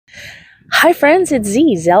Hi friends, it's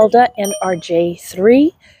Zelda and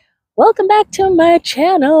RJ3. Welcome back to my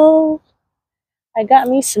channel. I got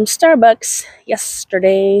me some Starbucks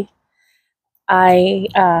yesterday. I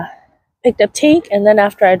picked up Tink, and then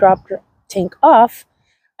after I dropped Tink off,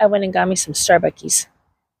 I went and got me some Starbuckies.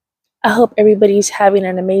 I hope everybody's having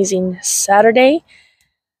an amazing Saturday.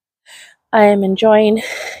 I am enjoying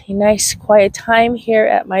a nice quiet time here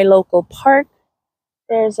at my local park.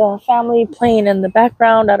 There's a family playing in the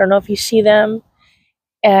background. I don't know if you see them.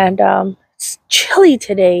 And it's chilly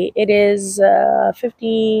today. It is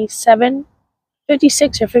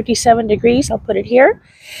 56 or 57 degrees. I'll put it here.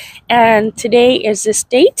 And today is this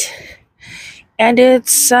date. And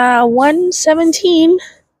it's 1:17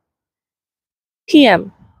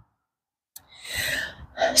 p.m.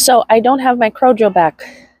 So I don't have my Crojo back.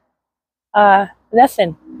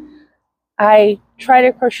 Nothing. I try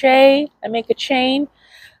to crochet. I make a chain.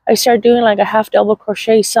 I start doing like a half double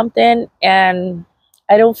crochet something, and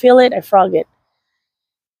I don't feel it. I frog it.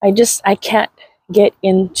 I can't get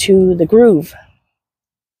into the groove.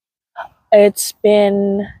 It's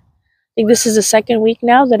been, I think this is the second week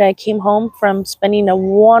now that I came home from spending a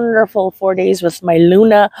wonderful 4 days with my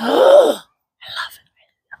Luna. I love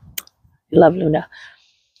it. I love Luna.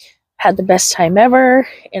 Had the best time ever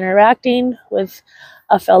interacting with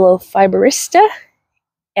a fellow fiberista,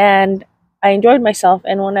 and I enjoyed myself.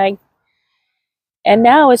 And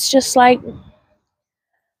now it's just like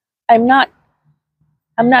I'm just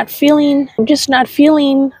not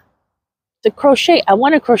feeling the crochet. I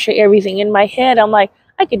want to crochet everything. In my head, I'm like,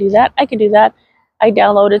 I could do that. I could do that. I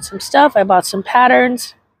downloaded some stuff. I bought some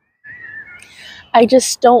patterns. I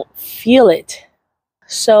just don't feel it.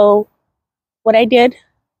 So what I did,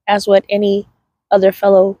 as what any other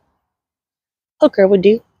fellow hooker would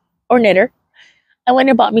do, or knitter, I went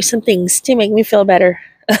and bought me some things to make me feel better.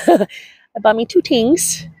 I bought me two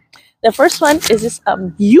things. The first one is this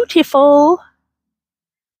beautiful,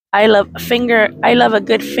 I love a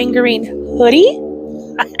good fingering hoodie.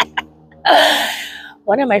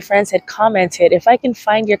 One of my friends had commented, if I can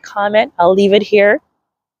find your comment, I'll leave it here.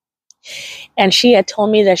 And she had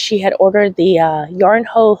told me that she had ordered the Yarn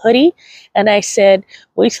Hoe hoodie. And I said,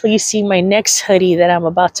 wait till you see my next hoodie that I'm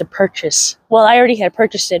about to purchase. Well, I already had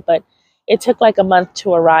purchased it, but it took like a month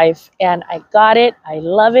to arrive. And I got it. I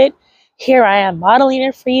love it. Here I am modeling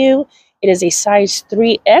it for you. It is a size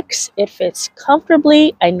 3X. It fits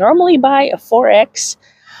comfortably. I normally buy a 4X,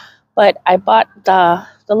 but I bought the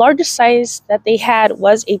largest size that they had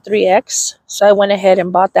was a 3X. So I went ahead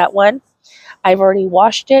and bought that one. I've already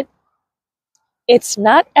washed it. It's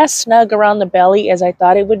not as snug around the belly as I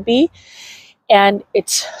thought it would be. And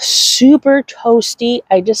it's super toasty.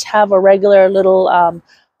 I just have a regular little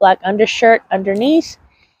black undershirt underneath.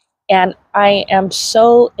 And I am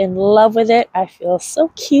so in love with it. I feel so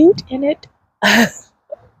cute in it. I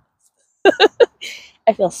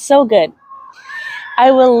feel so good. I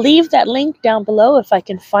will leave that link down below if I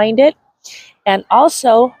can find it. And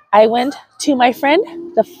also, I went to my friend,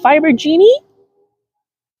 the Fiber Genie.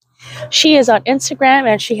 She is on Instagram,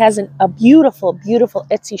 and she has a beautiful, beautiful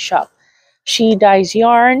Etsy shop. She dyes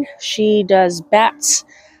yarn. She does bats.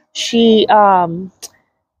 She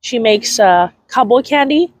makes cowboy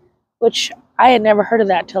candy, which I had never heard of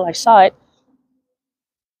that till I saw it.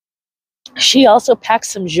 She also packs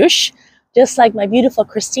some zhoosh, just like my beautiful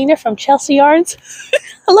Christina from Chelsea Yarns.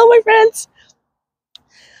 Hello, my friends.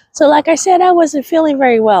 So like I said, I wasn't feeling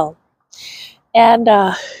very well. And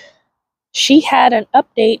she had an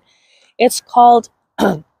update. It's called,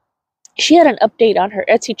 she had an update on her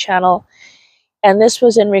Etsy channel. And this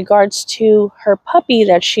was in regards to her puppy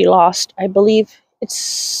that she lost. I believe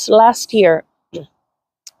it's last year.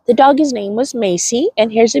 The doggy's name was Macy,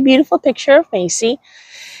 and here's a beautiful picture of Macy.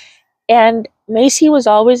 And Macy was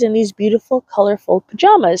always in these beautiful, colorful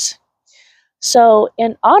pajamas. So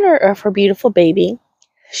in honor of her beautiful baby,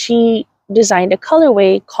 she designed a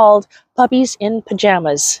colorway called Puppies in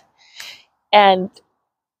Pajamas. And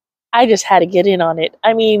I just had to get in on it.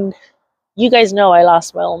 I mean, you guys know I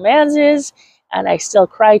lost my old man's, and I still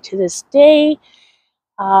cry to this day.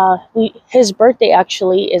 His birthday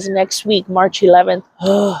actually is next week, March 11th.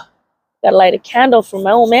 Gotta light a candle for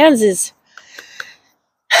my old man's.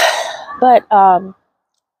 But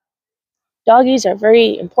doggies are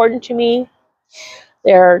very important to me.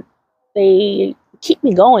 They keep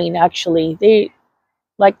me going, actually. They,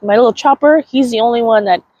 like my little Chopper, he's the only one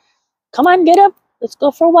that, come on, get up. Let's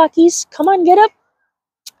go for walkies. Come on, get up.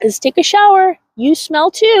 Let's take a shower. You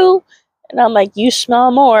smell too. And I'm like, you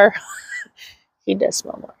smell more. He does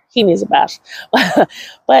smell more. He needs a bath.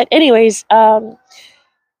 But anyways,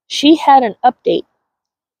 she had an update,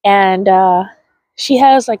 and She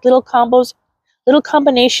has like little combos, little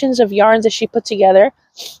combinations of yarns that she put together.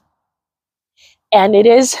 And it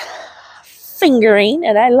is fingering,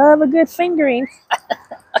 and I love a good fingering.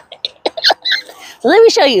 So let me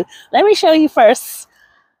show you. Let me show you first.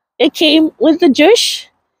 It came with the jush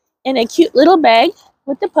in a cute little bag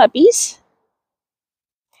with the puppies.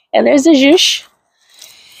 And there's the jush.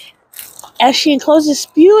 And she enclosed this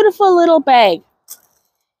beautiful little bag.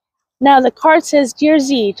 Now the card says, Dear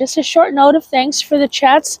Z, just a short note of thanks for the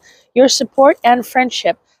chats, your support, and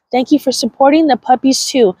friendship. Thank you for supporting the puppies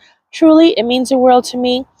too. Truly, it means the world to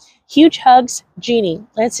me. Huge hugs, Jeannie.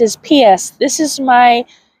 And it says, P.S. This is my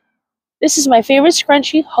favorite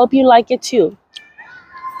scrunchie. Hope you like it too.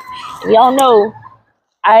 Y'all know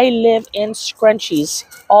I live in scrunchies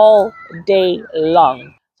all day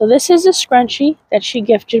long. So this is a scrunchie that she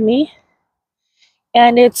gifted me.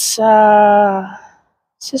 And it says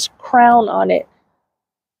crown on it.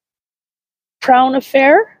 Crown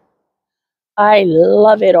affair. I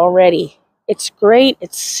love it already. It's great.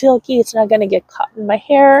 It's silky. It's not going to get caught in my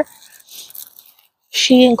hair.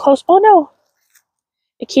 She enclosed, oh no.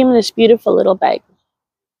 It came in this beautiful little bag.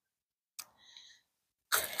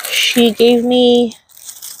 She gave me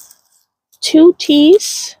 2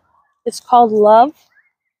 teas. It's called Love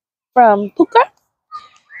from Puka.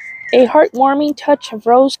 A heartwarming touch of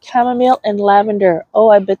rose, chamomile, and lavender. Oh,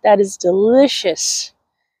 I bet that is delicious.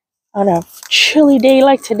 On a chilly day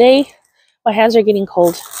like today, my hands are getting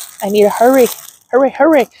cold. I need to hurry. Hurry,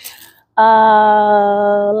 hurry.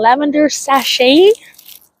 Lavender sachet.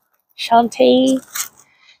 Shantae.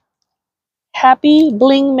 Happy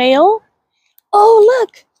Bling Mail. Oh,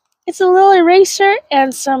 look. It's a little eraser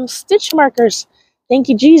and some stitch markers. Thank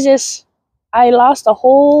you, Jesus. I lost a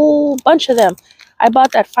whole bunch of them. I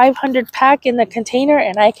bought that 500 pack in the container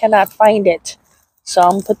and I cannot find it. So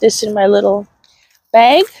I'm going to put this in my little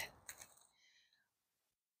bag.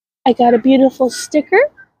 I got a beautiful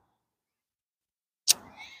sticker.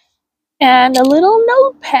 And a little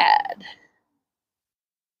notepad.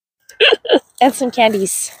 And some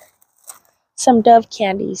candies. Some Dove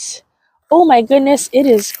candies. Oh my goodness, it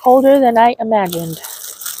is colder than I imagined.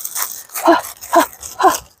 Ha, ha,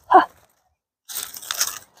 ha, ha.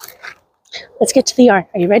 Let's get to the yarn.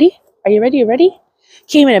 Are you ready? Are you ready? You ready?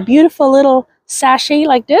 Came in a beautiful little sachet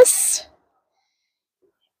like this.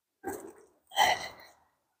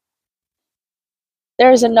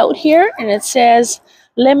 There's a note here and it says,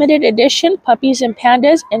 limited edition Puppies and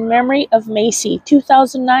Pandas in memory of Macy,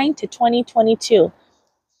 2009 to 2022.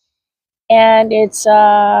 And it's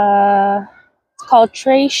called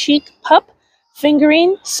Tray Chic Pup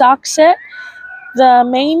Fingering Sock Set. The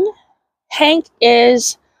main hank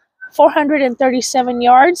is 437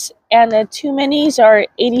 yards and the 2 minis are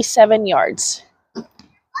 87 yards.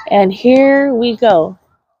 And here we go.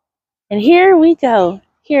 And here we go.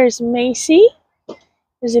 Here's Macy.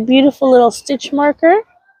 There's a beautiful little stitch marker.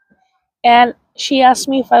 And she asked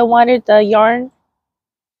me if I wanted the yarn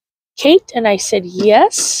caked, and I said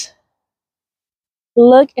yes.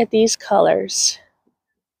 Look at these colors.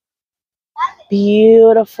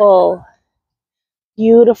 Beautiful.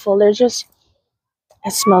 Beautiful. They're just,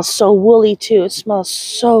 it smells so woolly too. It smells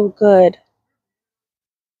so good.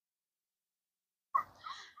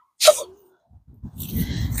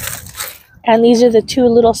 And these are the 2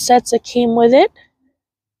 little sets that came with it.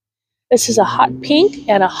 This is a hot pink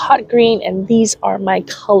and a hot green, and these are my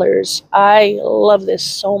colors. I love this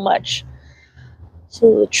so much.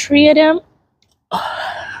 So the 3 of them,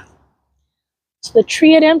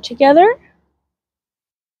 together,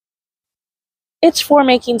 it's for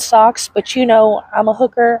making socks, but you know, I'm a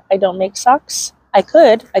hooker. I don't make socks. I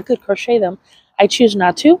could crochet them. I choose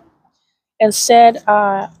not to. Instead,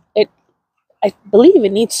 I believe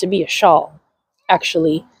it needs to be a shawl,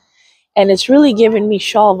 actually. And it's really giving me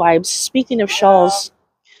shawl vibes. Speaking of shawls,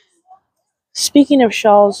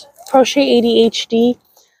 Crochet ADHD,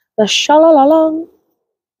 the shawl-along.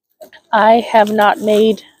 I have not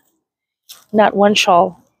made not one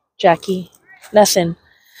shawl, Jackie. Nothing.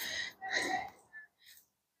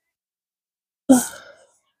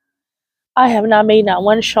 I have not made not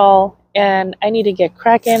one shawl, and I need to get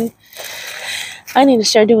cracking. I need to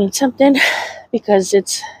start doing something because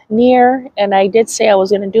it's near, and I did say I was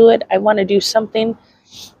going to do it. I want to do something.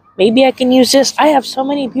 Maybe I can use this. I have so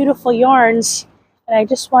many beautiful yarns, and I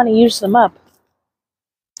just want to use them up.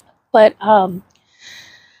 But I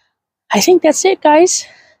think that's it, guys.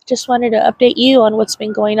 Just wanted to update you on what's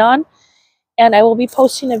been going on. And I will be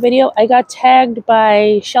posting a video. I got tagged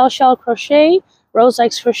by Shell Crochet, Rose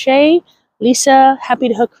Likes Crochet, Lisa Happy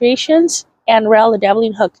to Hook Creations, and Rel the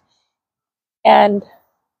Dabbling Hook. And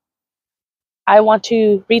I want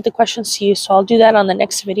to read the questions to you, so I'll do that on the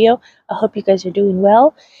next video. I hope you guys are doing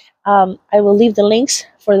well. I will leave the links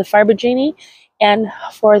for the Fiber Genie and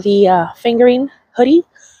for the fingering hoodie.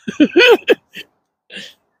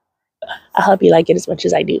 I hope you like it as much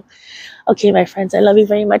as I do. Okay, my friends, I love you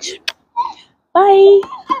very much. Bye.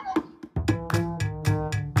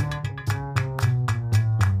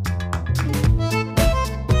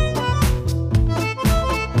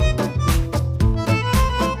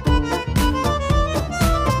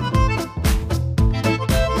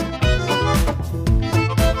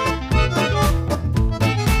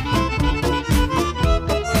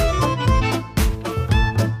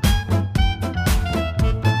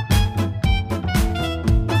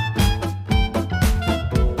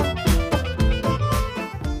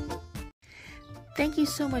 Thank you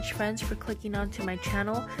so much, friends, for clicking onto my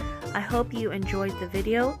channel. I hope you enjoyed the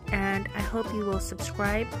video, and I hope you will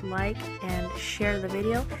subscribe, like, and share the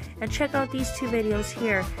video, and check out these 2 videos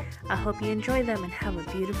here. I hope you enjoy them and have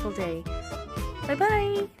a beautiful day.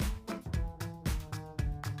 Bye-bye!